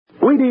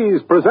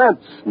Wheaties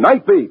presents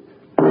Night Beat.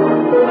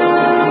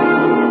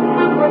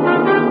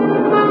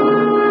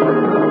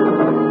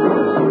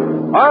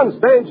 On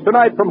stage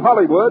tonight from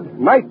Hollywood,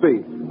 Night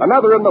Beat,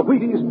 another in the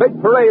Wheaties'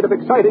 big parade of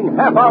exciting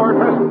half-hour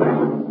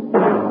presentations.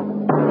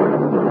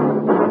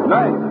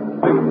 Night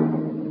Beat.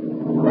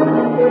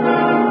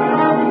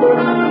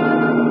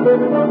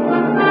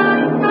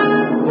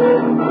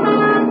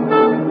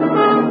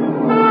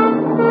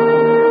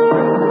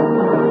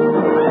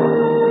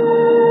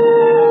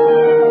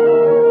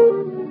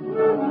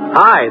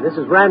 Hi, this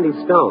is Randy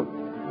Stone.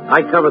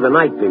 I cover the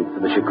Night Beat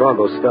for the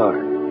Chicago Star.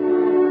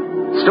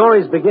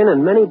 Stories begin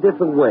in many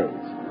different ways.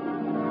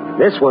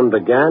 This one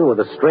began with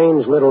a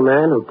strange little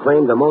man who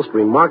claimed the most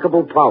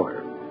remarkable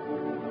power.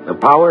 The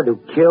power to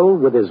kill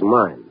with his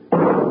mind.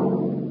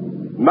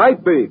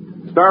 Night Beat,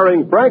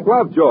 starring Frank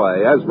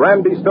Lovejoy as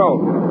Randy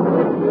Stone.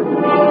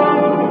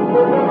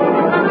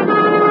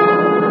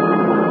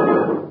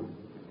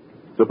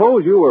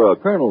 Suppose you were a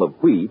kernel of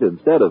wheat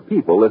instead of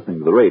people listening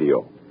to the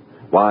radio.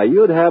 Why,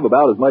 you'd have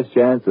about as much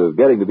chance of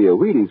getting to be a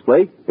Wheaties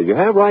flake as you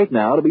have right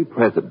now to be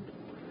president.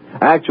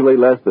 Actually,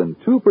 less than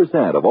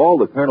 2% of all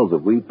the kernels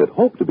of wheat that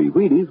hope to be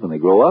Wheaties when they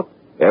grow up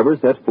ever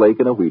set flake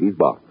in a Wheaties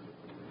box.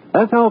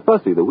 That's how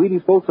fussy the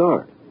Wheaties folks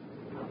are.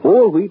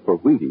 Whole wheat for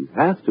Wheaties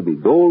has to be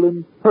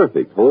golden,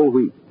 perfect whole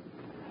wheat.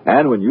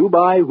 And when you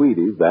buy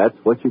Wheaties, that's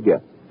what you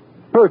get.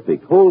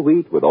 Perfect whole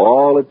wheat with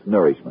all its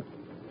nourishment.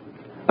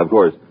 Of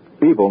course,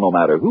 people, no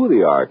matter who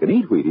they are, can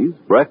eat Wheaties,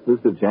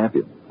 breakfast of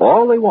champions,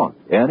 all they want,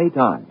 any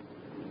time.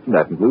 And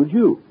that includes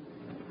you.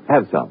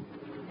 Have some.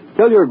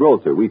 Tell your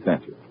grocer we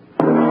sent you.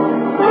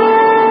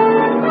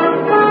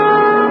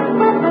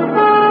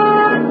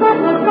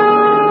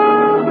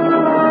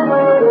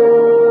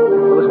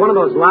 It was one of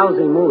those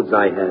lousy moods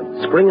I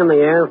had. Spring in the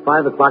air,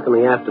 5 o'clock in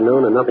the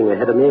afternoon, and nothing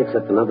ahead of me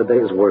except another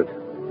day's work.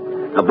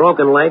 A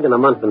broken leg and a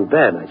month in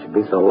bed. I should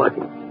be so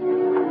lucky.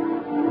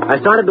 I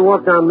started to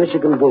walk down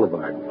Michigan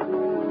Boulevard.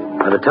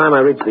 By the time I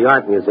reached the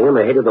Art Museum,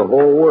 I hated the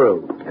whole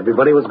world.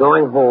 Everybody was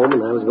going home,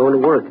 and I was going to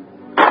work.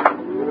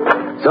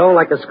 So,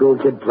 like a school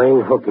kid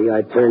playing hooky,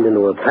 I turned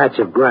into a patch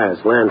of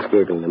grass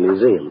landscaping the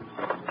museum,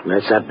 and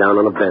I sat down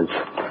on a bench.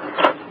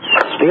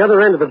 At the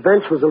other end of the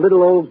bench was a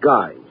little old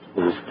guy.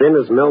 He was thin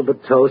as Melba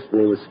toast,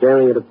 and he was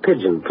staring at a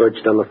pigeon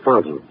perched on the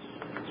fountain.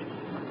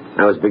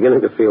 I was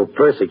beginning to feel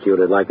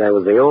persecuted, like I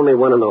was the only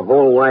one in the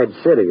whole wide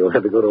city who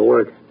had to go to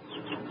work.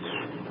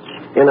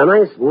 In a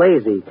nice,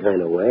 lazy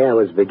kind of way, I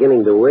was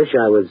beginning to wish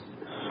I was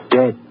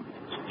dead.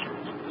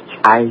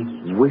 I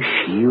wish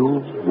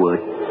you were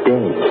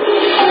dead.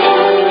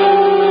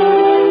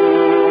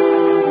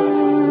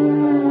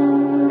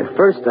 At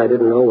first, I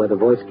didn't know where the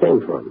voice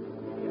came from.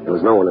 There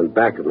was no one in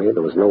back of me.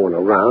 There was no one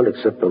around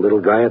except the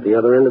little guy at the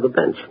other end of the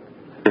bench.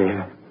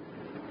 There.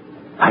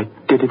 I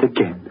did it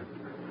again.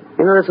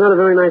 You know, that's not a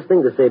very nice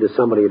thing to say to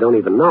somebody you don't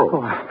even know.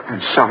 Oh,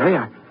 I'm sorry.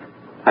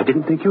 I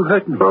didn't think you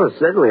heard me. Oh,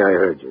 certainly I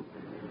heard you.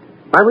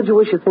 Why would you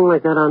wish a thing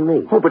like that on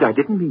me? Oh, but I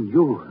didn't mean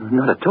you.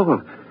 Not at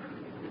all.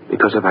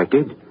 Because if I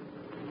did,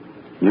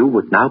 you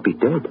would now be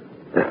dead.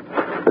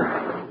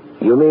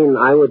 You mean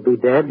I would be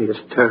dead? It's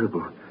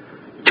terrible.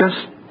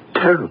 Just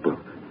terrible.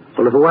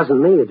 Well, if it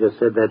wasn't me that just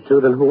said that, too,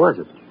 then who was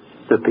it?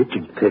 The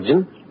pigeon.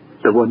 Pigeon?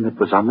 The one that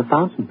was on the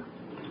fountain.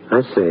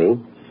 I see.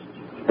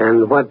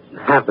 And what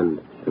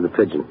happened to the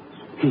pigeon?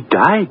 He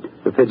died.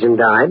 The pigeon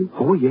died?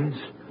 Oh, yes.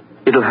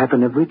 It'll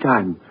happen every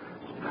time.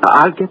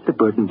 I'll get the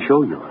bird and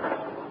show you.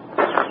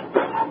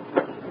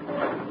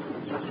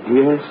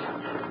 Yes.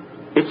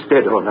 It's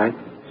dead, all right.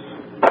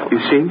 You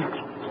see?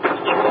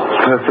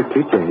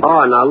 Perfectly dead.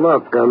 Oh, now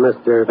look,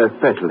 Mr.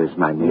 Fettle is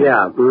my name.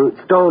 Yeah,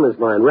 Stone is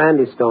mine.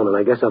 Randy Stone, and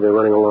I guess I'll be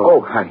running along.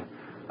 Oh,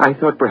 I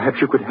thought perhaps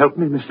you could help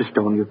me, Mr.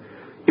 Stone.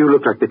 You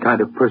look like the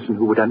kind of person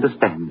who would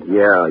understand.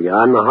 Yeah.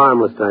 I'm the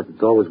harmless type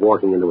that's always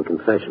walking into a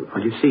confession.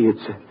 Well, you see,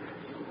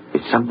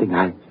 it's something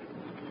I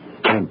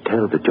can't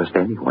tell to just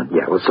anyone.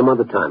 Yeah, well, some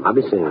other time. I'll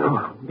be seeing you.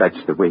 Oh,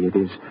 that's the way it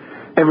is.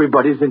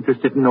 Everybody's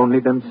interested in only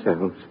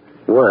themselves.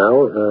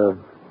 Well,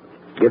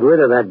 get rid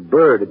of that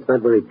bird. It's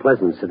not very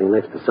pleasant sitting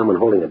next to someone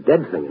holding a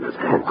dead thing in his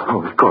hands.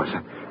 Oh, of course.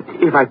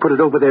 If I put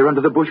it over there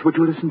under the bush, would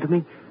you listen to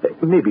me?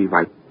 Maybe if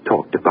I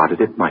talked about it,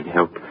 it might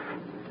help.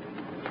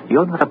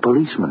 You're not a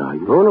policeman, are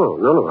you? Oh,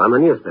 no. I'm a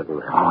newspaper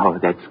man. Oh,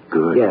 that's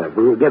good. Yeah,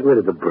 get rid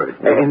of the bird.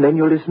 And then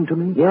you'll listen to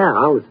me? Yeah,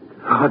 I'll listen.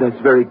 Oh, that's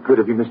very good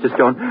of you, Mr.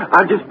 Stone.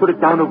 I'll just put it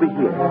down over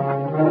here.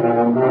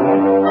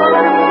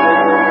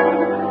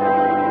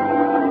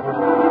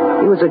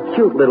 He was a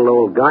cute little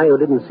old guy who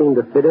didn't seem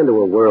to fit into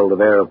a world of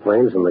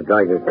aeroplanes and the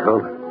Geiger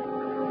counter.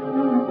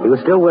 He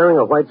was still wearing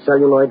a white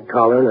celluloid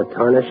collar and a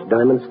tarnished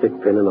diamond stick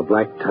pin and a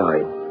black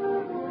tie.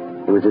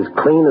 He was as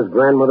clean as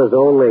grandmother's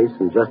old lace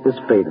and just as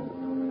faded.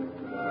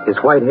 His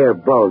white hair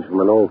bulged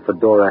from an old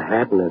fedora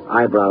hat, and his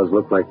eyebrows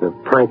looked like the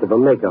prank of a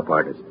makeup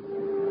artist.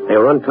 They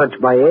were untouched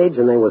by age,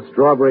 and they were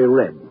strawberry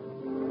red.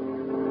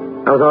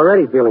 I was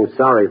already feeling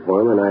sorry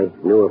for him, and I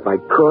knew if I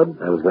could,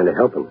 I was going to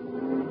help him.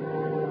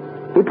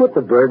 He put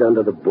the bird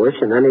under the bush,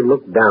 and then he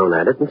looked down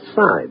at it and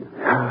sighed.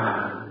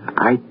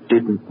 I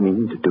didn't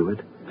mean to do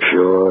it.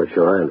 Sure,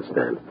 I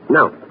understand.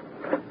 Now,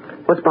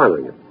 What's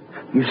bothering you?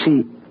 You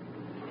see,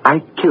 I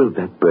killed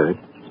that bird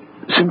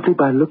simply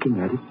by looking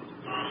at it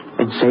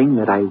and saying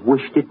that I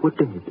wished it were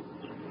dead.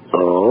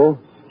 Oh,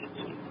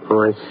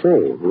 I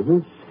see. Mm-hmm.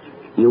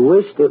 You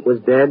wished it was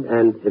dead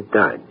and it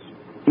died.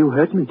 You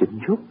heard me,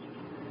 didn't you?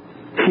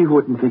 You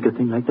wouldn't think a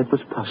thing like that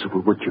was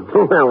possible, would you?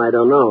 Well, I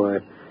don't know.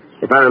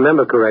 If I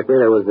remember correctly,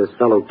 there was this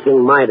fellow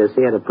King Midas.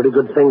 He had a pretty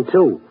good thing,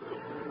 too.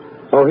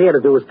 All he had to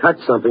do was touch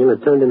something and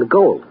it turned into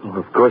gold. Oh,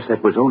 of course,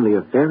 that was only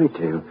a fairy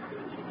tale.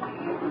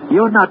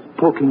 You're not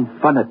poking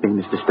fun at me,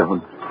 Mr.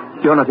 Stone.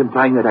 You're not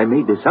implying that I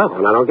made this up.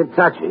 Well, now, don't get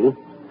touchy.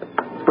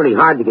 It's pretty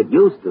hard to get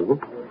used to.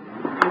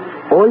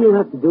 All you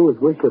have to do is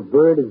wish a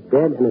bird is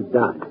dead and it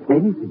dies.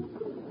 Anything.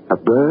 A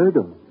bird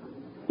or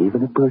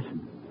even a person.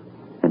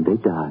 And they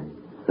die.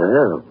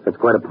 Well, that's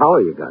quite a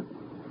power you got.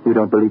 You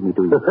don't believe me,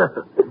 do you?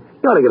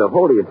 You ought to get a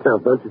hold of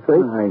yourself, don't you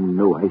think? I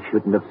knew I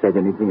shouldn't have said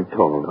anything at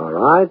all. All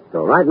right.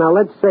 Now,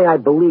 let's say I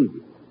believe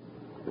you.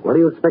 What do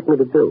you expect me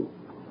to do?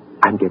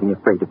 I'm getting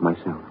afraid of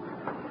myself.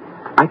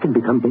 I can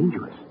become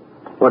dangerous.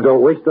 Well,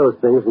 don't wish those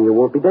things and you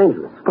won't be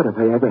dangerous. But if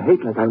I ever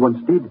hate like I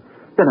once did,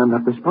 then I'm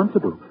not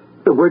responsible.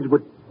 The words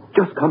would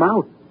just come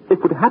out.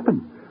 It would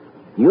happen.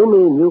 You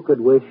mean you could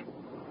wish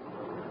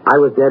I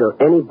was dead or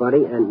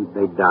anybody and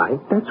they die?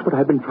 That's what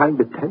I've been trying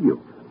to tell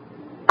you.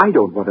 I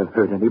don't want to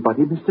hurt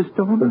anybody, Mr.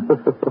 Stone.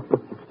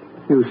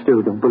 You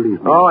still don't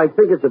believe me. Oh, I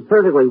think it's a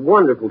perfectly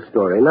wonderful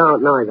story. Now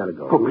I gotta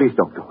go. Oh, please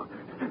don't go.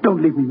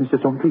 Don't leave me, Mr.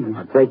 Stone, please.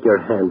 Now, take your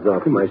hands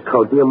off my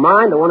coat. Do you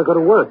mind? I want to go to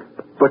work.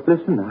 But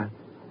listen,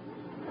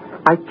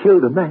 I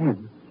killed a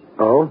man.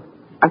 Oh?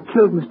 I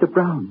killed Mr.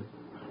 Brown.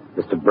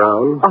 Mr.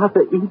 Brown?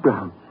 Arthur E.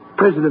 Brown,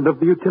 president of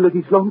the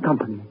Utilities Loan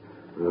Company.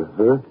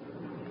 Uh-huh.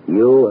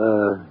 You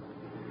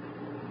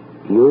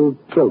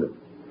killed him.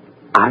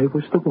 I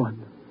was the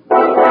one.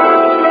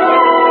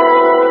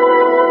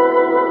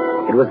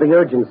 It was the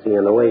urgency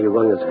in the way he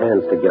wrung his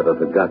hands together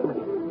that got me.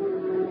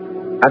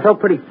 I felt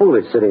pretty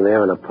foolish sitting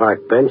there on a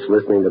park bench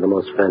listening to the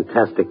most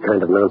fantastic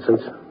kind of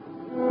nonsense.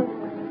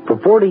 For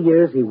 40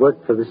 years, he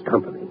worked for this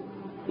company.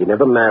 He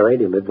never married.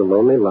 He lived a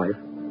lonely life.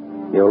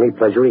 The only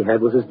pleasure he had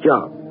was his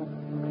job.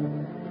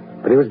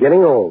 But he was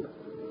getting old.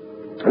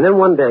 And then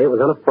one day, it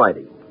was on a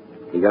Friday,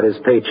 he got his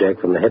paycheck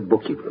from the head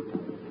bookkeeper.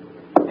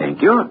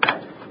 Thank you.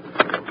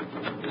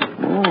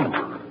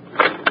 Oh.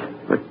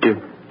 But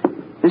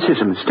this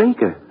is a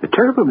mistake, a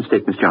terrible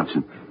mistake, Miss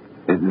Johnson.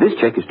 This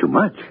check is too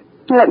much.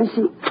 Let me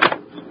see.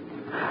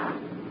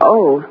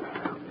 Oh,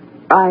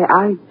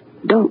 I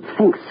don't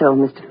think so,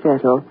 Mr.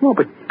 Fettle. No,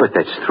 but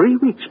that's 3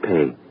 weeks'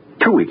 pay.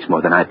 2 weeks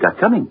more than I've got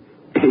coming.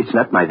 It's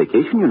not my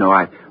vacation, you know.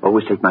 I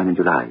always take mine in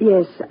July.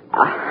 Yes,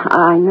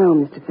 I know,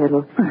 Mr.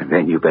 Fettle.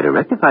 Then you better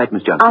rectify it,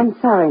 Miss Johnson. I'm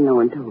sorry no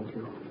one told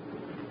you.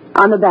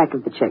 On the back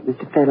of the check,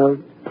 Mr. Fettle,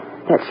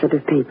 that slip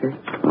of paper.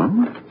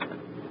 Oh?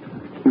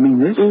 You mean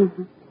this?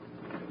 Mm-hmm.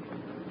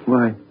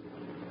 Why,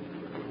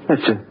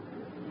 that's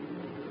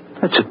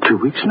a 2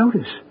 weeks'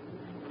 notice.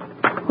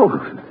 Oh,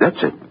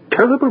 that's a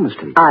terrible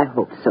mistake. I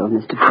hope so,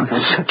 Mr.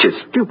 Fettle. Such a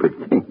stupid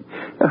thing.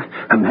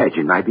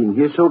 Imagine my being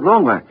here so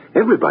long. Why,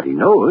 everybody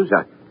knows.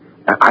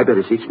 I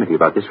better see Smitty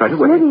about this right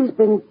away. Smitty's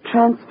been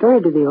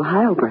transferred to the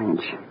Ohio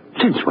branch.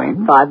 Since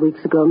when? 5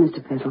 weeks ago,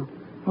 Mr. Fettle.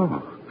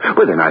 Oh.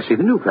 Well, then I see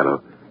the new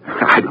fellow.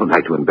 I don't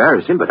like to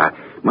embarrass him, but I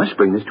must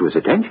bring this to his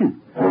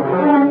attention.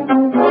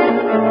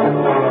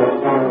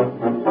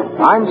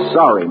 I'm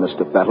sorry,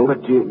 Mr. Fettle.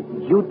 But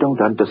you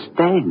don't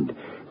understand.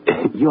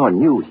 You're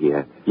new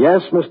here.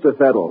 Yes, Mr.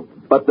 Fettle,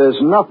 but there's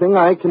nothing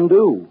I can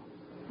do.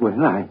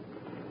 Well,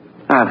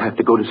 I'll have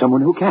to go to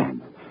someone who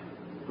can.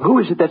 Who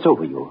is it that's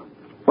over you?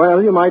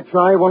 Well, you might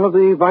try one of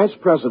the vice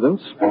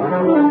presidents. Of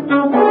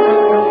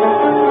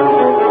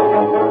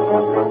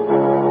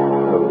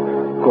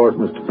course,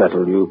 Mr.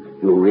 Fettle, you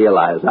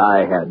realize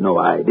I had no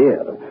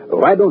idea.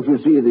 Why don't you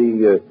see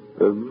the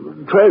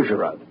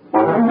treasurer?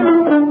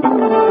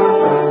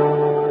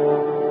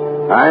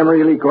 I'm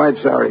really quite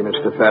sorry,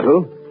 Mr.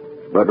 Fettle,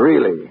 but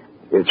really,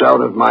 it's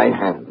out of my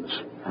hands.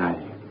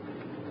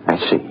 I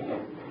see.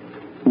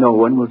 No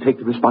one will take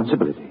the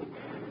responsibility.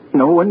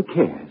 No one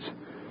cares.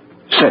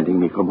 Sending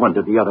me from one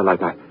to the other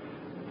like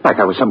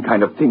I was some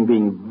kind of thing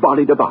being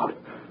volleyed about.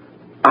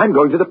 I'm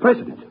going to the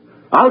president.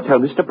 I'll tell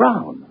Mr.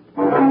 Brown.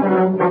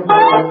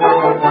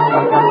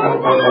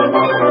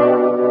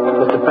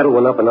 Mr. Fettle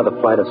went up another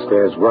flight of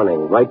stairs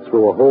running, right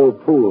through a whole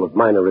pool of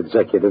minor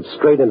executives,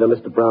 straight into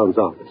Mr. Brown's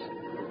office.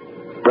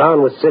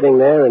 Brown was sitting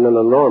there in an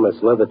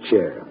enormous leather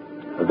chair,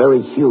 a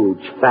very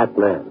huge, fat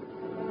man.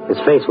 His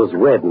face was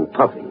red and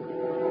puffy.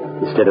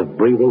 Instead of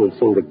breathing, he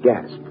seemed to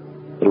gasp.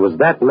 He was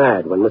that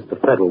mad when Mr.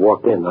 Fettle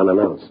walked in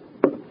unannounced.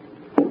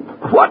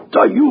 What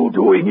are you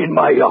doing in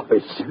my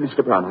office?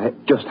 Mr. Brown, I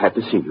just had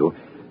to see you.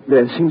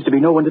 There seems to be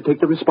no one to take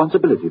the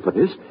responsibility for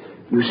this.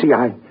 You see,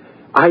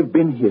 I've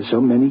been here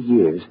so many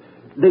years.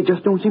 They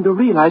just don't seem to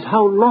realize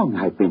how long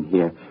I've been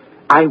here.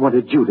 I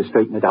wanted you to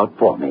straighten it out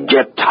for me.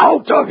 Get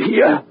out of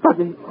here! But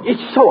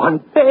it's so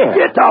unfair.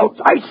 Get out!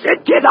 I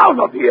said get out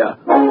of here!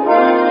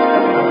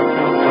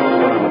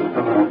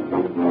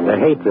 The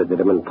hatred that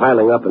had been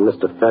piling up in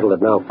Mr. Fettle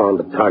had now found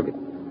a target.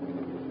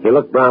 He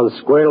looked Brown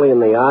squarely in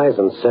the eyes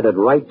and said it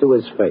right to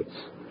his face.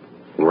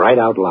 Right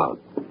out loud.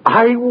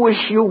 I wish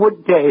you were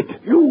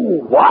dead.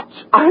 You what?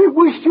 I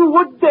wish you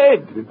were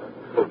dead.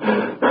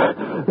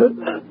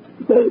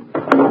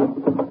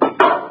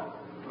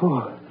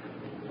 Oh.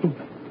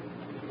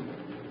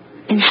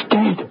 He's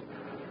dead.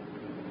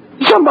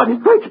 Somebody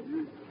quick!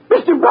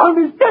 Mr.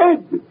 Brown is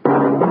dead!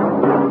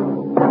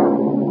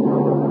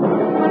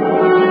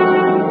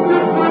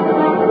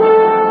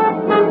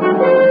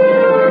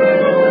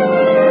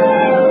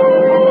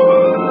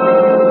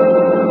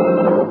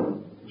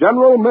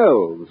 General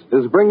Mills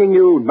is bringing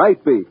you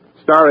Night Beat,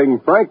 starring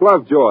Frank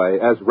Lovejoy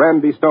as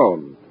Randy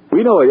Stone.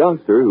 We know a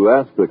youngster who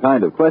asks the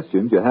kind of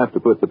questions you have to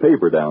put the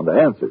paper down to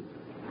answer.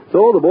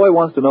 So the boy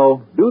wants to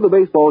know, do the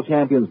baseball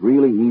champions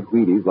really eat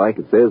Wheaties like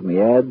it says in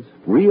the ads?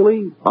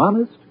 Really?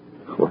 Honest?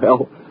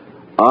 Well,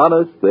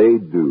 honest they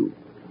do.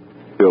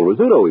 Phil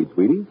Rizzuto eats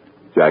Wheaties.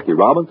 Jackie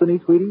Robinson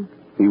eats Wheaties.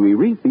 Pee Wee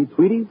Reese eats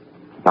Wheaties.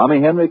 Tommy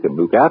Henrik and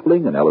Luke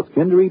Appling and Ellis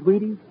Kinder eat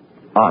Wheaties.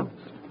 Honest.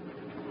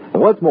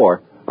 And what's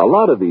more, a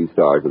lot of these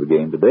stars of the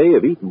game today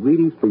have eaten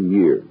Wheaties for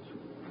years.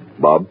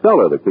 Bob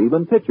Feller, the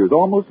Cleveland pitcher, is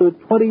almost a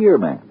 20-year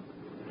man.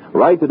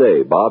 Right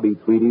today, Bob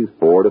eats Wheaties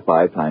 4 to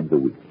 5 times a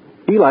week.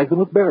 He likes them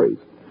with berries,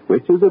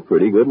 which is a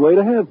pretty good way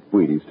to have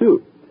Wheaties,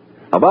 too.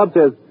 Now, Bob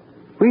says,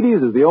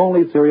 Wheaties is the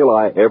only cereal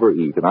I ever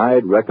eat, and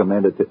I'd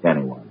recommend it to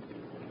anyone.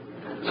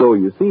 So,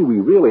 you see, we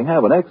really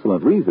have an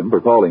excellent reason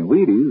for calling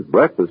Wheaties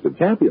Breakfast of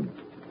Champions.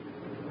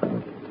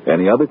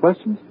 Any other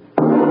questions?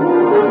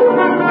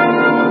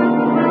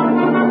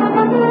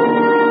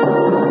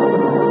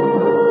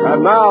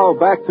 And now,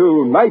 back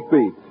to Night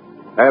Beat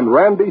and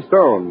Randy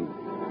Stone.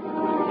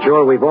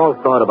 Sure, we've all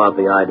thought about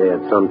the idea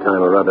at some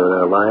time or other in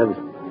our lives.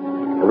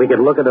 And we could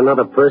look at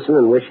another person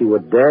and wish he were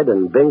dead,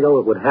 and bingo,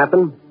 it would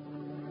happen.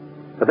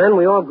 But then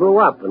we all grew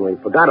up, and we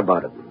forgot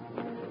about it.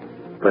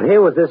 But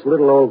here was this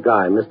little old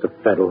guy, Mr.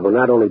 Fettle, who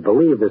not only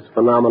believed this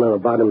phenomenon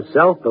about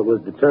himself, but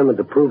was determined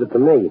to prove it to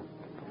me.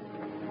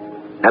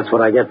 That's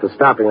what I get for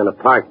stopping on a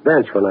park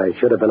bench when I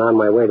should have been on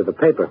my way to the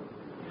paper.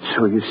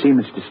 So you see,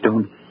 Mr.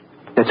 Stone,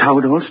 that's how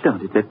it all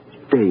started that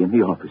day in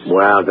the office.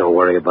 Well, don't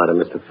worry about it,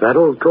 Mr.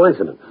 Fettle.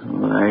 Coincidence.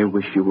 Oh, I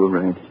wish you were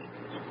right.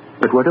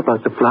 But what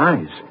about the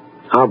flies?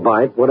 I'll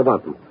bite. What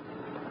about them?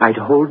 I'd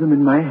hold them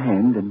in my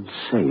hand and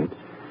say it,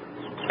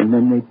 and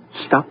then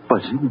they'd stop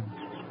buzzing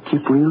and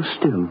keep real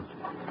still.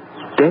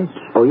 Dead.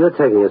 Oh, you're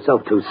taking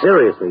yourself too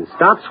seriously.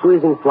 Stop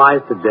squeezing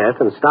flies to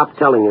death and stop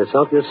telling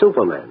yourself you're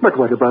Superman. But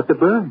what about the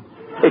bird?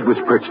 It was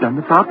perched on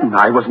the fountain.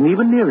 I wasn't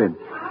even near him.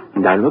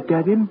 And I looked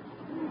at him,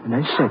 and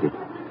I said it.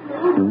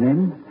 And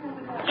then,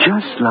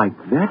 just like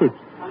that, it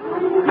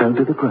fell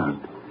to the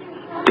ground.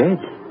 Dead.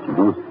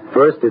 Mm-hmm.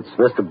 First it's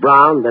Mr.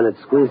 Brown, then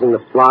it's squeezing the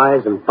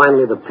flies, and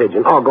finally the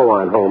pigeon. Oh, go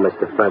on home,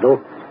 Mr.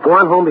 Fettle. Go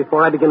on home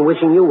before I begin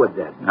wishing you were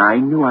dead. I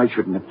knew I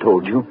shouldn't have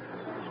told you.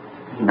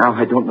 Now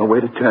I don't know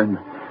where to turn.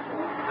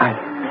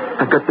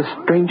 I've got the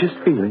strangest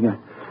feeling, a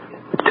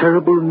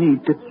terrible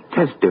need to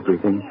test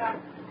everything.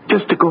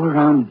 Just to go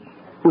around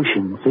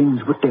wishing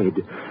things were dead.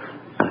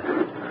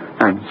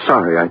 I'm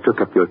sorry I took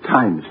up your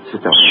time, Mr.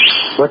 Stone.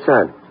 What's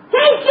that?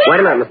 Hey, Jerry! Wait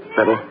a minute, Mr.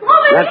 Fettle.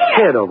 That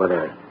kid over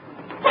there.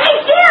 Hey,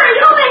 Jerry,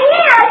 over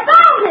here! I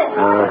found him!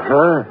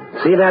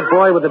 Uh-huh. See that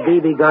boy with the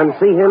BB gun?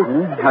 See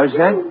him? How's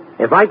that?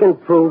 If I can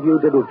prove you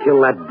didn't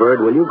kill that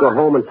bird, will you go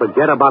home and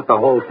forget about the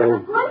whole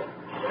thing?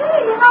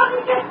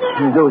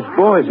 Those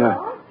boys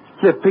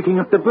they're picking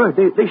up the bird.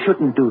 They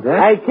shouldn't do that.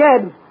 Hey,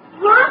 kid.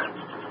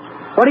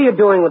 What? What are you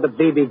doing with the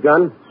BB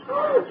gun?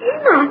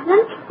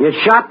 Nothing. You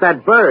shot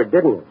that bird,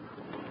 didn't you?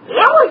 It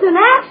was an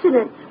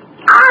accident.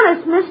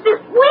 Honest,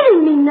 mister. We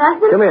didn't mean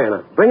nothing. Come here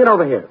now. Bring it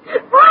over here.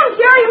 Run,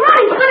 Jerry, run.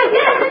 He's going to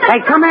get it. Hey,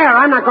 come here.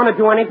 I'm not going to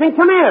do anything.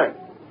 Come here.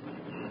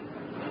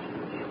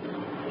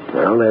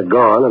 Well, they're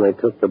gone, and they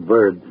took the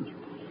bird.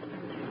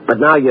 But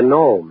now you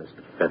know,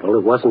 Mr. Fettle,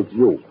 it wasn't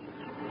you.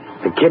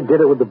 The kid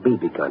did it with the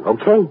BB gun,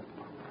 okay?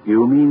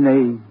 You mean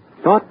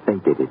they thought they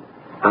did it?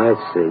 I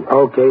see.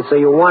 Okay, so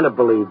you want to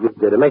believe you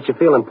did it. Makes you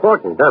feel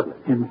important, doesn't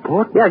it?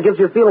 Important? Yeah, it gives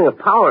you a feeling of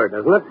power,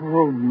 doesn't it?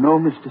 Oh, no,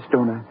 Mr.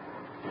 Stone.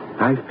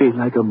 I feel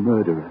like a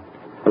murderer.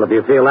 Well, if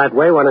you feel that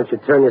way, why don't you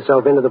turn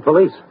yourself into the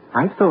police?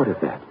 I've thought of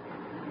that.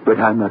 But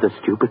I'm not a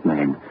stupid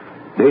man.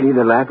 They'd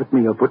either laugh at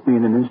me or put me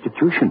in an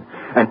institution.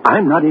 And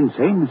I'm not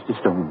insane, Mr.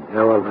 Stone.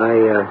 Yeah, well,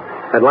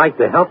 I'd like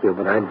to help you,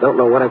 but I don't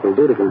know what I can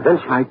do to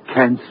convince you. I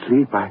can't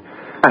sleep. I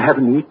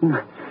haven't eaten.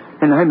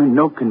 And I'm in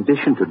no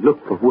condition to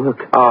look for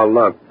work. Oh,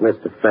 look,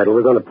 Mr. Fettle,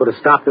 we're going to put a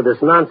stop to this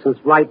nonsense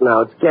right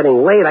now. It's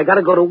getting late. I got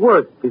to go to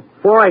work.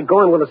 Before I go,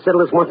 I'm going to settle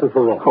this once and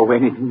for all. Oh,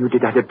 anything you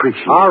did, I'd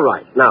appreciate. All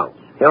right. Now,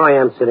 here I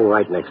am sitting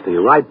right next to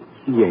you, right?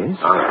 Yes.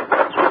 All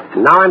right.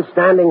 Now I'm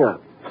standing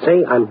up.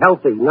 See, I'm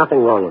healthy. Nothing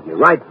wrong with me,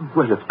 right?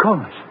 Well, of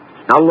course.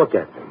 Now look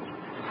at me.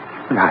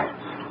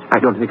 I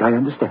don't think I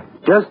understand.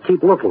 Just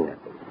keep looking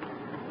at me.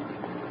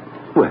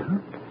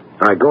 Well?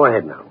 All right, go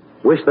ahead now.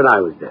 Wish that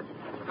I was dead.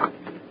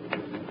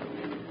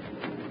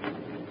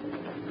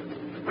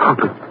 Oh,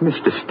 but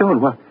Mr.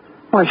 Stone,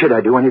 Why should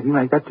I do anything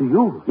like that to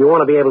you? You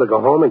want to be able to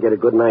go home and get a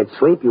good night's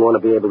sleep? You want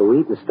to be able to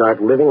eat and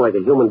start living like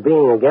a human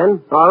being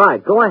again? All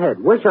right, go ahead.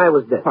 Wish I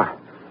was dead. Why?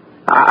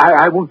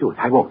 I won't do it.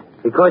 I won't.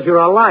 Because you're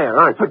a liar,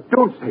 aren't you? But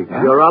don't say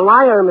that. You're a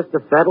liar, Mr.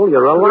 Fettle.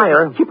 You're a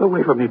liar. Keep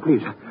away from me,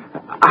 please.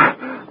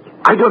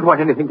 I don't want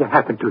anything to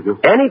happen to you.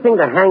 Anything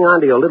to hang on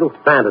to your little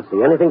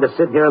fantasy. Anything to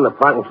sit here in the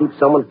park and keep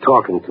someone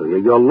talking to you.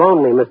 You're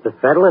lonely, Mr.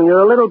 Fettle, and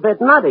you're a little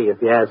bit nutty,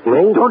 if you ask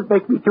me. Don't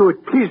make me do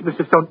it, please,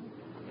 Mr. Stone.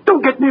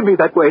 Don't get near me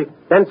that way.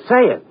 Then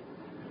say it.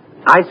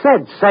 I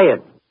said say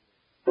it.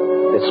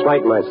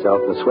 Despite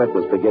myself, the sweat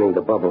was beginning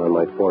to bubble on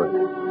my forehead.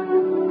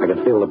 I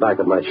could feel the back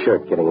of my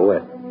shirt getting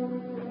wet.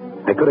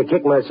 I could have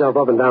kicked myself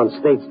up and down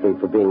State Street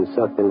for being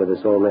sucked into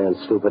this old man's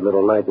stupid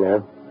little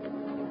nightmare.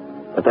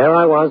 But there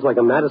I was, like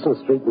a Madison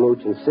Street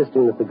mooch,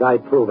 insisting that the guy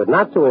prove it,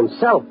 not to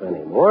himself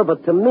anymore,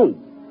 but to me.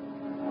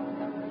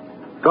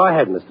 Go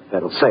ahead, Mr.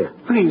 Fettle, say it.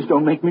 Please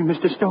don't make me,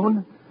 Mr.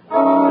 Stone.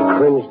 He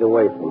cringed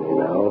away from me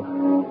now,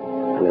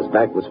 and his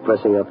back was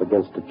pressing up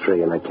against a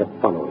tree, and I kept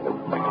following him.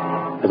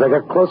 As I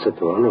got closer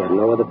to him, he had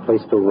no other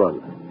place to run,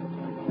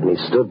 and he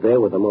stood there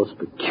with the most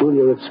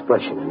peculiar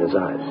expression in his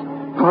eyes.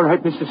 All right,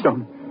 Mr.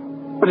 Stone.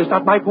 But it's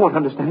not my fault,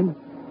 understand?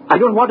 I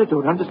don't want to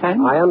do it,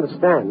 understand? I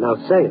understand. Now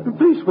say it.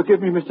 Please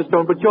forgive me, Mr.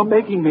 Stone, but you're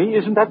making me,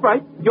 isn't that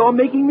right? You're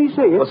making me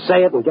say it. Well,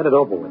 say it and get it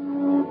over with.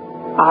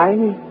 I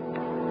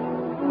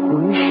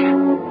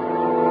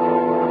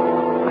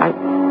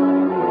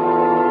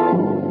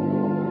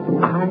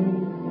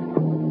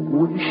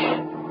wish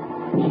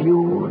you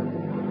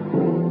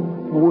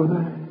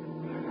were...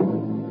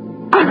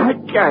 I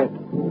can't.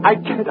 I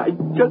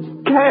just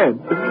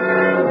can't.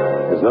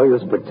 There's no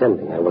use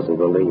pretending I wasn't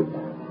relieved.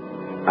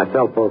 I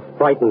felt both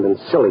frightened and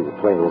silly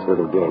playing this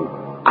little game.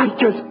 I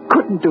just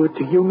couldn't do it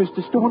to you,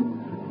 Mr.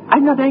 Stone.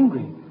 I'm not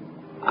angry.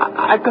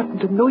 I've gotten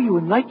to know you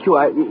and like you.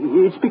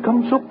 It's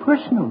become so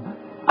personal.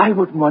 I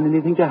wouldn't want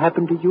anything to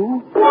happen to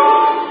you.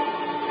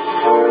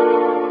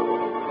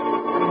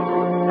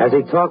 As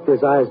he talked,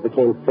 his eyes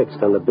became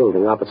fixed on the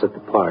building opposite the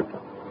park.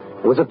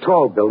 It was a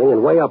tall building,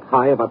 and way up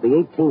high, about the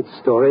 18th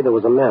story, there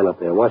was a man up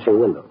there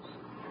washing windows.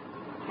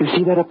 You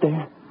see that up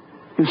there?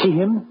 You see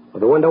him?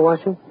 The window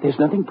washing? There's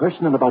nothing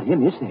personal about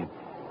him, is there?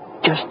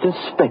 Just a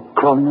speck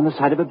crawling on the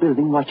side of a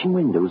building washing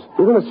windows.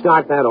 You're going to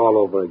start that all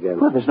over again.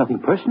 Well, there's nothing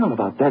personal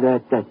about that.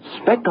 That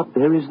speck up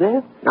there, is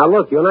there? Now,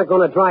 look, you're not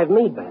going to drive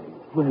me back.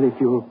 Well, if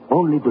you'll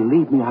only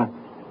believe me,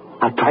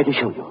 I'll try to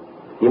show you.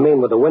 You mean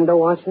with the window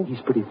washing?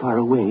 He's pretty far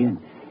away, and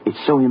it's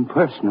so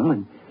impersonal,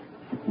 and,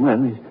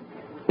 well,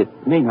 it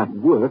may not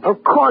work.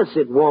 Of course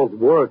it won't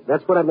work.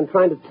 That's what I've been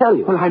trying to tell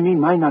you. Well, I mean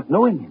my not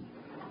knowing him.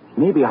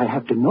 Maybe I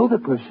have to know the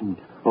person,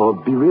 or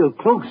be real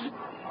close.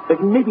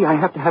 Maybe I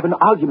have to have an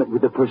argument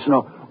with the person,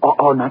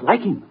 or not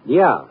like him.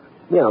 Yeah,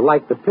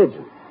 like the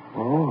pigeon.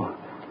 Oh,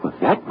 well,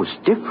 that was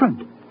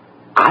different.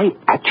 I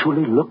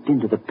actually looked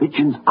into the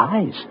pigeon's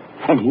eyes,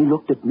 and he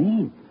looked at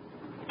me.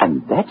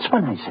 And that's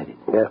when I said it.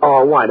 Yeah.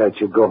 Oh, why don't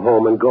you go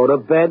home and go to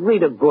bed?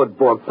 Read a good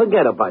book.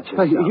 Forget about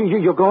yourself.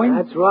 You're going?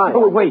 That's right.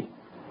 Oh, wait.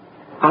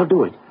 I'll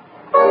do it.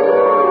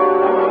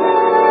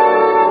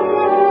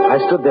 I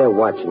stood there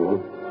watching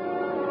him.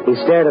 He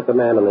stared at the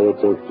man on the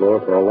 18th floor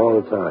for a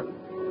long time.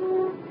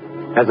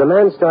 As the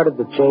man started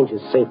to change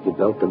his safety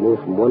belt to move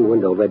from one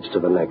window ledge to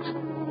the next,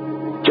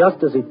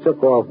 just as he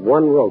took off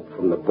one rope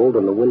from the bolt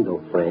on the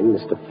window frame,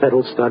 Mr.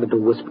 Fettle started to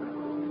whisper.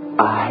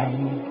 I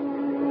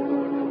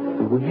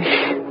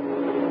wish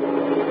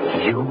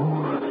you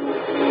were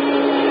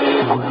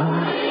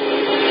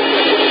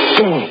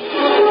dead.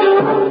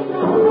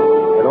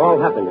 It all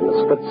happened in a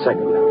split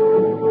second.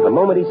 The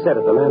moment he said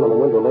it, the man on the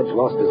window ledge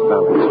lost his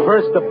balance.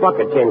 First, the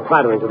bucket came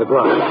clattering to the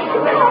ground.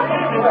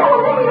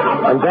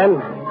 And then,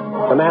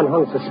 the man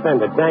hung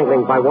suspended,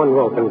 dangling by one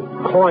rope and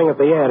clawing at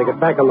the air to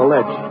get back on the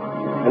ledge.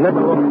 And then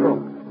the rope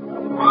broke.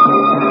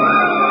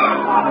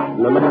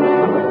 And the man was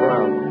on the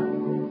ground.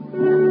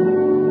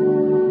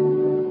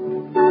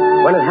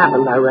 When it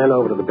happened, I ran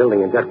over to the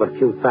building and got what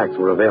few facts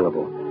were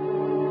available.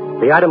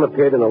 The item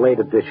appeared in a late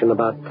edition,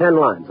 about 10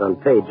 lines on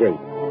page 8.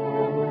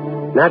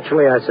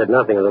 Naturally, I said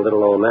nothing of the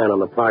little old man on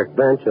the park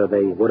bench, or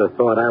they would have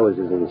thought I was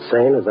as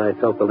insane as I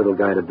felt the little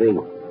guy to be.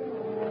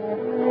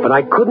 But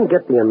I couldn't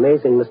get the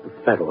amazing Mr.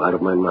 Fettle out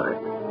of my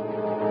mind.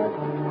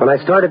 When I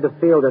started to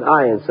feel that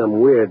I, in some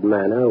weird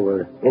manner,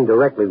 were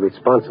indirectly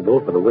responsible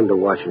for the window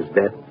washer's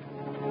death,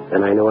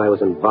 then I knew I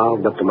was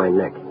involved up to my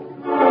neck.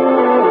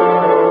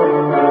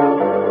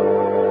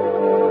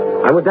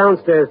 I went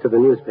downstairs to the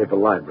newspaper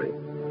library.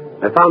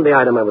 I found the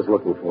item I was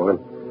looking for.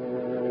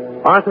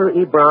 Arthur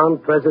E. Brown,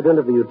 president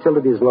of the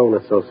Utilities Loan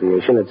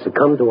Association, had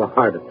succumbed to a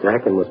heart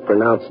attack and was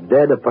pronounced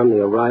dead upon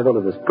the arrival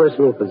of his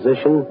personal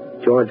physician,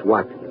 George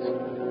Watkins.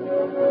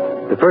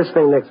 The first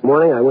thing next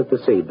morning, I went to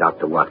see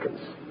Dr. Watkins.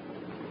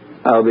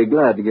 I'll be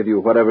glad to give you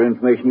whatever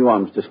information you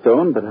want, Mr.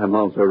 Stone, but I'm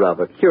also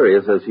rather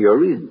curious as to your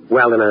reasons.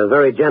 Well, in a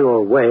very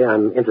general way,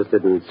 I'm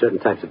interested in certain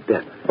types of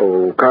death.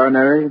 Oh,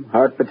 coronary,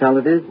 heart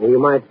fatalities? You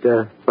might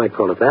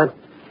call it that.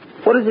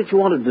 What is it you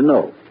wanted to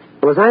know?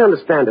 Well, as I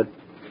understand it,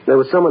 there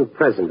was someone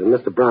present in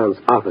Mr. Brown's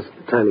office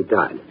at the time he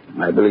died.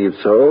 I believe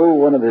so.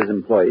 One of his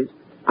employees.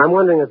 I'm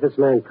wondering if this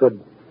man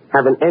could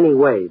have in any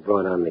way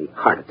brought on the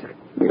heart attack.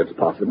 It's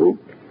possible.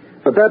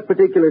 But that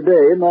particular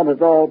day, not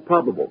at all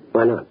probable.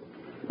 Why not?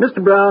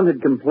 Mr. Brown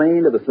had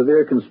complained of a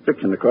severe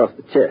constriction across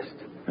the chest,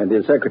 and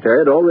his secretary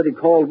had already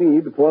called me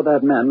before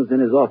that man was in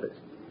his office.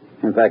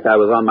 In fact, I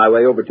was on my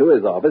way over to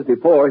his office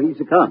before he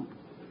succumbed.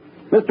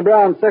 Mr.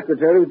 Brown's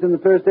secretary was in the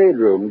first aid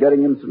room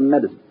getting him some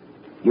medicine.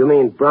 You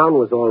mean Brown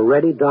was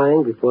already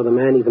dying before the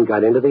man even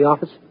got into the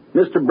office?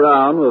 Mr.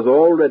 Brown was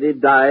already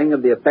dying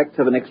of the effects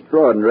of an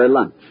extraordinary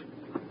lunch.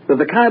 With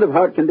the kind of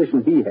heart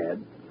condition he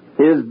had,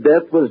 his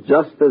death was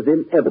just as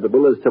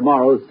inevitable as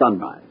tomorrow's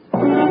sunrise.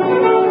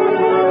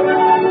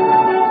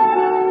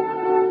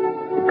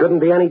 It couldn't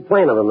be any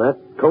plainer than that.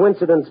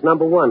 Coincidence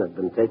number one had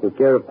been taken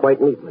care of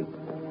quite neatly.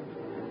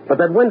 But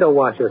that window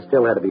washer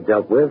still had to be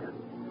dealt with.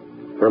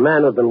 For a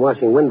man who'd been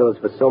washing windows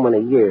for so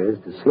many years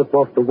to slip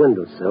off the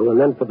windowsill and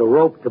then for the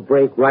rope to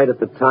break right at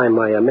the time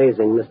my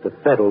amazing Mr.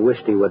 Fettle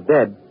wished he were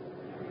dead.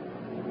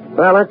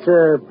 Well, that's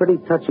a pretty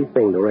touchy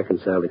thing to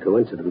reconcile the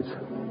coincidence.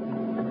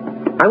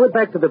 I went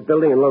back to the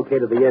building and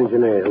located the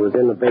engineer who was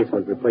in the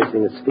basement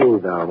replacing a steam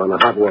valve on the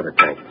hot water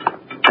tank.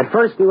 At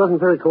first, he wasn't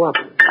very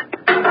cooperative.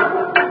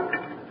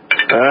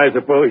 I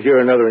suppose you're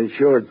another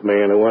insurance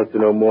man who wants to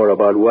know more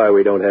about why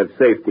we don't have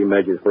safety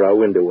measures for our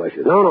window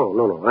washers.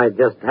 No. I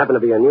just happened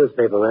to be a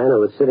newspaper man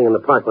who was sitting in the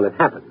park when it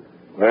happened.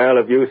 Well,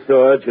 if you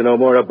saw it, you know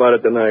more about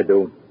it than I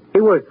do.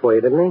 He worked for you,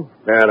 didn't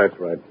he? Yeah, that's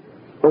right.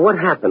 Well, what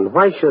happened?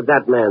 Why should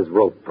that man's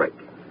rope break?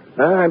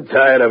 I'm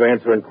tired of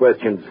answering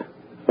questions.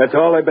 That's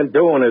all I've been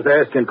doing is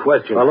asking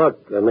questions. Well,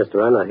 look,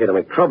 mister, I'm not here to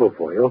make trouble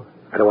for you.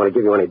 I don't want to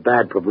give you any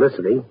bad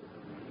publicity.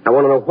 I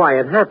want to know why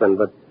it happened,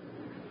 but,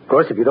 of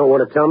course, if you don't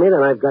want to tell me,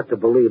 then I've got to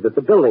believe that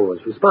the building was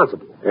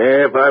responsible.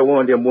 If I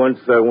warned him once,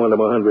 I warned him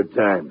 100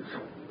 times.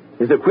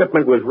 His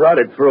equipment was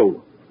rotted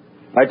through.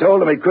 I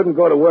told him he couldn't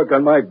go to work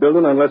on my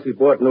building unless he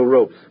bought new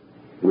ropes.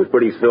 He was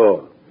pretty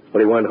sore, but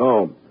he went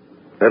home.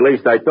 At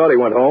least I thought he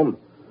went home.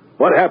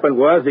 What happened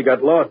was he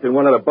got lost in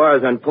one of the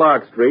bars on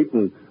Clark Street,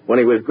 and when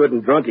he was good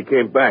and drunk, he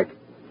came back.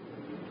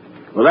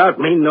 Without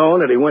me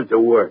knowing that he went to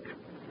work.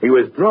 He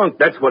was drunk,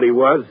 that's what he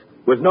was.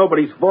 It was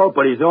nobody's fault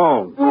but his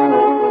own.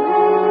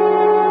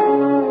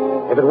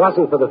 If it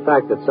wasn't for the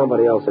fact that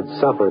somebody else had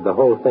suffered, the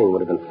whole thing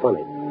would have been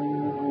funny.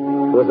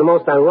 It was the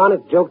most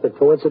ironic joke that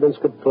coincidence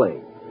could play.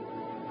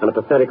 On a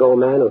pathetic old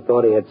man who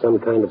thought he had some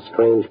kind of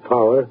strange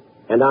power,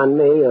 and on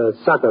me, a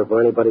sucker for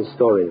anybody's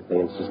story if they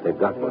insist they've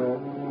got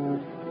one.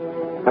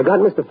 I got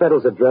Mr.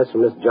 Fettle's address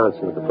from Miss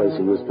Johnson at the place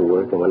he used to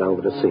work and went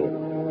over to see him.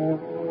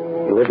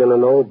 He lived in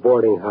an old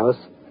boarding house.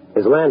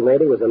 His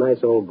landlady was a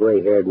nice old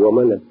gray-haired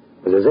woman that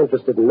was as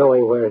interested in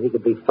knowing where he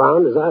could be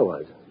found as I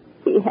was.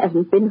 He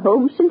hasn't been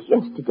home since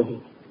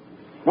yesterday.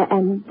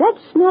 And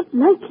that's not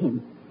like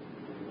him.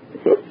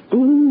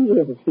 15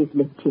 years he's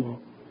lived here.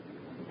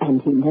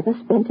 And he never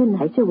spent a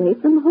night away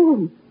from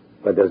home.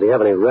 But does he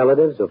have any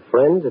relatives or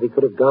friends that he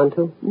could have gone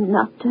to?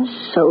 Not a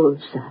soul,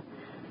 sir.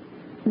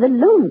 The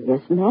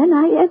loneliest man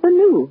I ever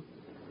knew.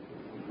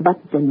 But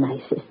the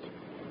nicest.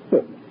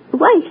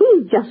 Why,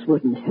 he just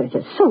wouldn't hurt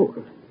a soul.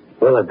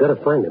 Well, I've got to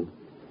find him.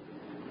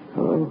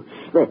 Oh,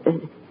 but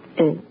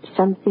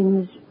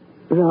something's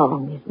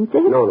wrong, isn't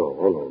there?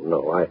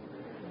 No.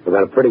 I've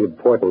got a pretty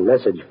important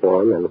message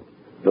for him, and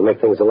it'll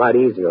make things a lot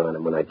easier on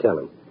him when I tell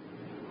him.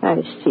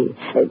 I see.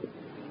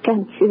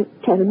 Can't you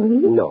tell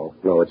me? No,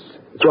 it's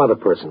rather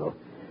personal.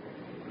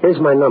 Here's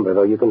my number,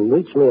 though. You can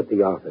reach me at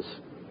the office.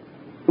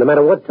 No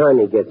matter what time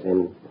he gets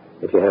in,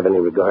 if you have any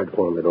regard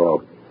for him at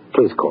all,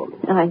 please call me.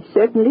 I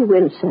certainly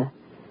will, sir.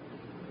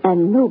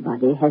 And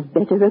nobody has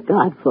better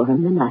regard for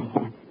him than I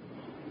have.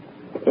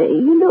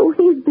 You know,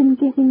 he's been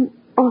getting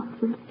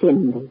awful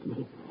thin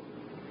lately.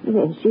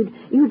 Yes,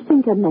 you'd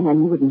think a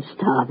man wouldn't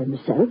starve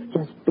himself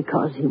just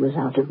because he was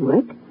out of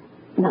work.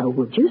 Now,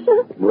 would you,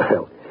 sir?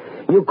 Well,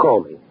 you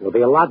call me. It'll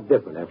be a lot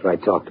different after I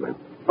talk to him.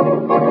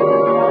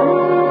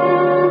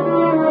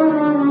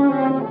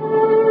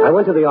 I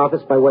went to the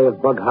office by way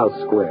of Bughouse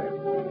Square.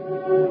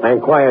 I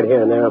inquired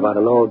here and there about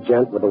an old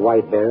gent with the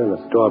white hair and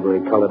the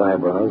strawberry-colored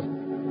eyebrows.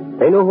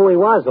 They knew who he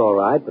was, all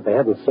right, but they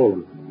hadn't seen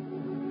him.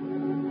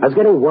 I was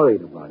getting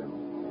worried about him.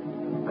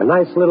 A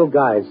nice little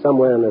guy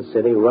somewhere in the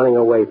city running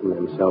away from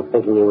himself,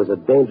 thinking he was a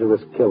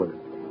dangerous killer.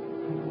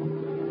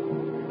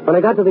 When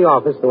I got to the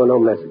office, there were no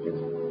messages.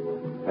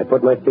 I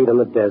put my feet on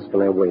the desk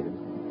and I waited.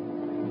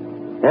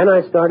 And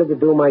I started to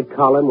do my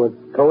column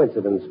with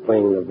coincidence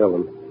playing the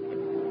villain.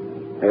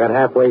 I got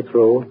halfway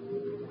through,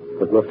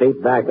 put my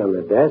feet back on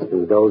the desk,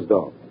 and dozed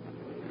off.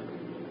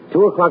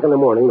 2 o'clock in the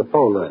morning, the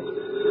phone rang.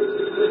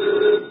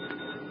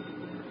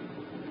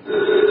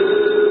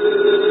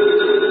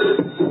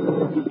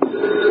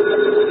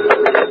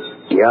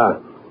 Yeah.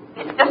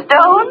 Mr.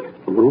 Stone?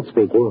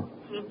 Speaking.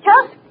 He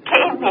just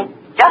came in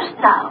just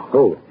now.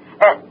 Who?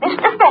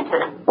 Mr.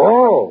 Fettle.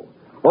 Oh,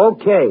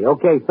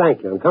 okay,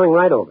 thank you. I'm coming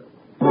right over.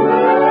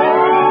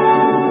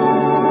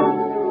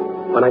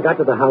 When I got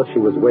to the house, she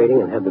was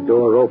waiting and had the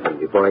door open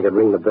before I could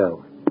ring the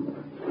bell.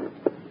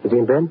 Is he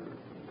in bed?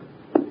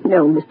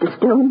 No, Mr.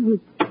 Stone.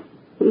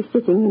 He's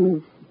sitting in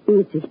his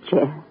easy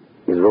chair.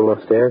 His room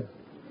upstairs?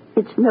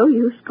 It's no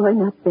use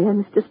going up there,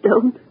 Mr.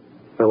 Stone.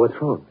 Well, what's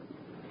wrong?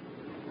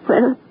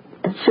 Well,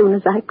 as soon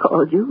as I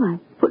called you, I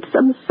put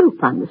some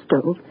soup on the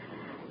stove.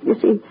 You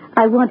see,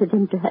 I wanted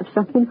him to have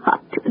something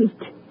hot to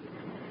eat.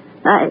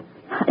 I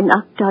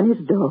knocked on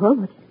his door,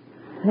 but,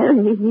 well,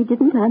 he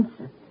didn't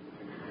answer.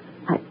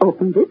 I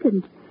opened it,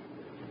 and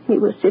he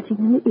was sitting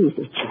in the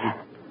easy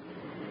chair.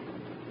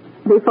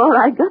 Before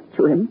I got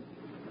to him,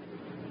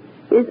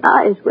 his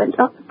eyes went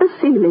up at the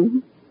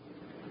ceiling.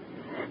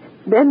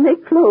 Then they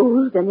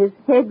closed, and his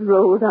head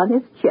rolled on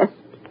his chest.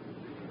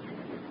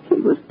 He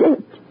was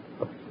dead.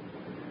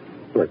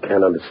 Well, I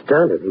can't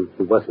understand it.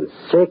 He wasn't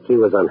sick. He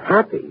was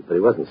unhappy, but he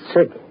wasn't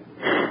sick.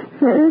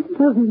 It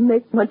doesn't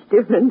make much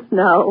difference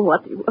now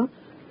what he was.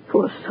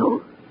 Poor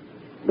soul.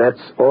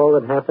 That's all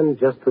that happened?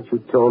 Just what you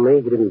told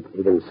me? He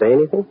didn't say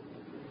anything?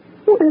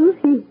 Well,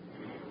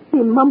 he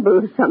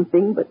mumbled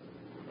something, but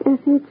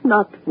it's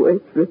not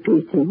worth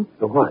repeating.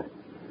 What?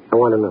 I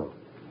want to know.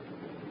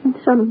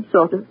 Some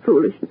sort of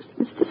foolishness,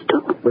 Mr.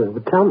 Stone.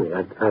 Well, tell me.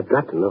 I've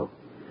got to know.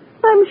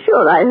 I'm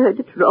sure I heard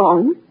it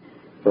wrong.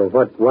 Well,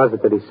 what was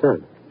it that he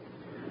said?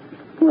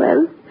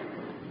 Well,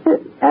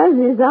 as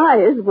his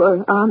eyes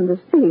were on the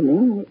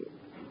ceiling,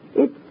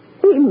 it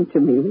seemed to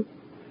me...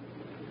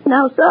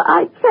 Now, sir,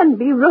 I can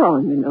be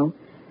wrong, you know,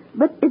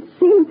 but it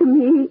seemed to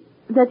me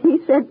that he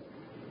said,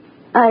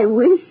 I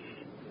wish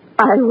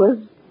I was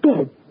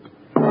dead.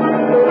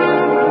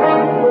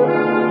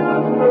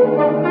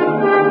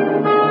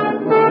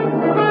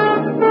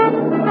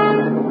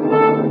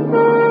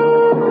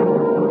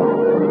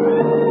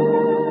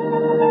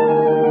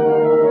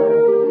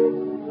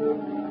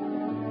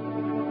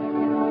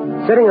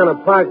 Sitting on a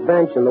park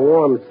bench in the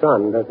warm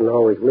sun doesn't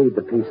always lead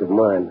to peace of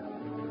mind.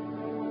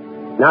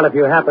 Not if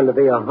you happen to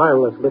be a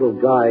harmless little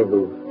guy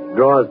who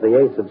draws the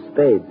ace of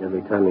spades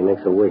every time he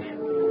makes a wish.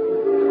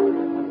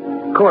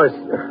 Of course,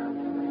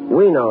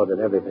 we know that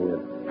everything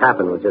that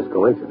happened was just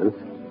coincidence.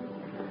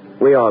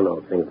 We all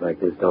know things like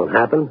this don't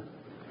happen.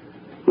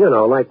 You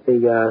know, like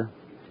the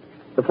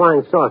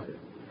flying saucer.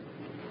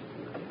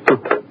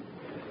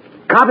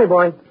 Copy,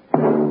 boy.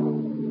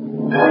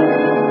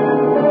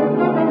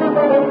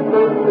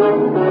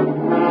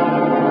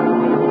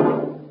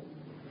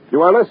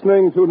 You are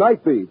listening to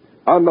Night Beat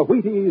on the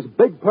Wheaties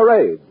Big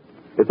Parade.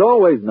 It's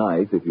always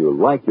nice if you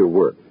like your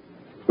work,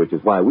 which is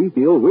why we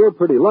feel we're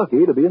pretty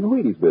lucky to be in the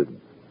Wheaties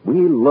business.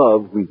 We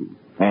love Wheaties,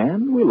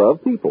 and we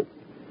love people.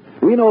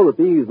 We know that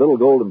these little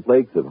golden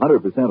flakes of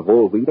 100%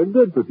 whole wheat are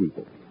good for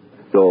people.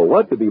 So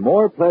what could be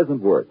more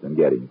pleasant work than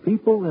getting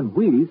people and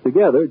Wheaties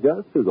together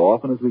just as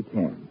often as we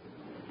can?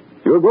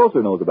 Your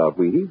grocer knows about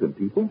Wheaties and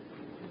people.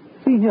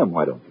 See him,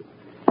 why don't you?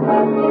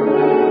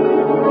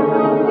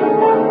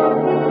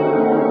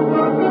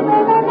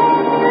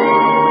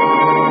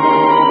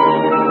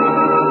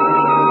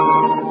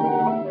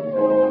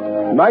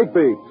 Night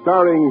Beat,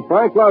 starring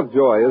Frank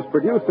Lovejoy, is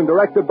produced and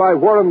directed by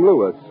Warren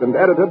Lewis and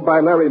edited by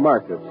Larry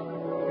Marcus.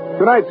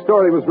 Tonight's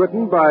story was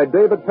written by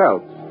David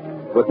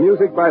Peltz, with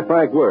music by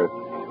Frank Worth.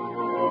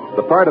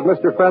 The part of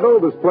Mr.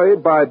 Fettle was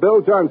played by Bill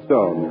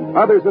Johnstone.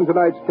 Others in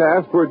tonight's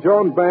cast were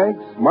Joan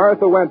Banks,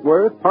 Martha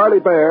Wentworth, Harley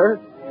Bear,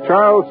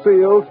 Charles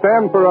Seal,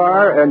 Stan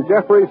Farrar, and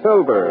Jeffrey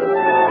Silver.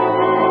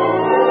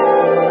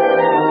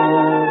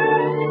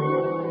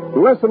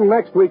 Listen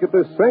next week at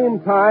this same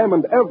time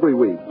and every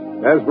week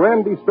as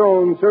Randy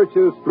Stone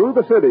searches through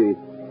the city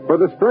for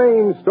the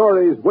strange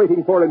stories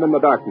waiting for him in the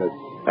darkness.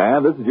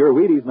 And this is your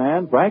Wheaties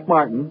man, Frank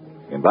Martin,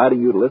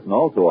 inviting you to listen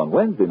also on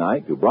Wednesday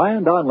night to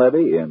Brian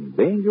Donlevy in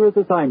Dangerous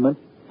Assignment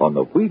on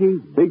the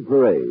Wheaties Big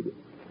Parade.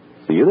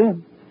 See you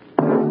then.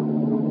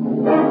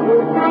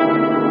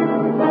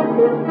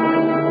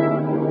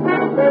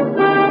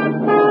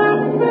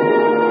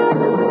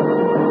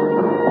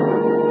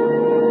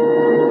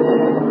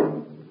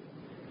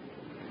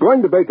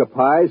 Going to bake a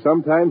pie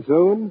sometime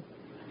soon?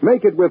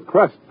 Make it with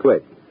Crust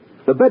Quick,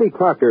 the Betty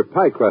Crocker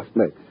pie crust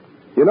mix.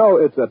 You know,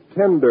 it's a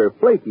tender,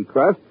 flaky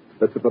crust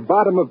that's at the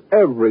bottom of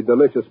every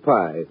delicious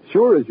pie,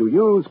 sure as you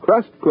use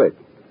Crust Quick.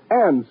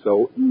 And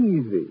so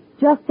easy.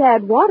 Just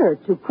add water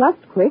to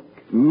Crust Quick.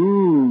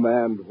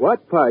 And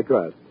what pie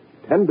crust?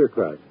 Tender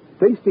crust,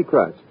 tasty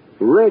crust,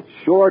 rich,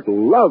 short,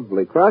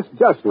 lovely crust,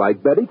 just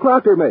like Betty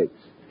Crocker makes.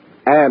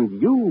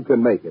 And you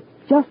can make it.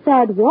 Just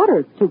add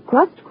water to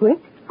Crust Quick.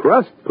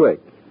 Crust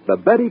Quick, the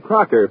Betty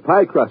Crocker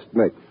pie crust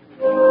mix.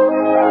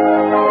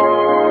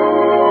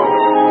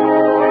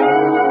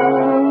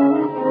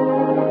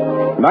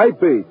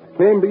 Night Beat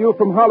came to you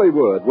from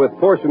Hollywood with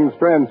portions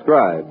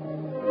transcribed.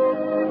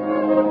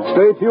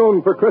 Stay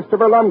tuned for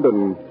Christopher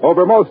London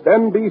over most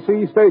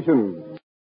NBC stations.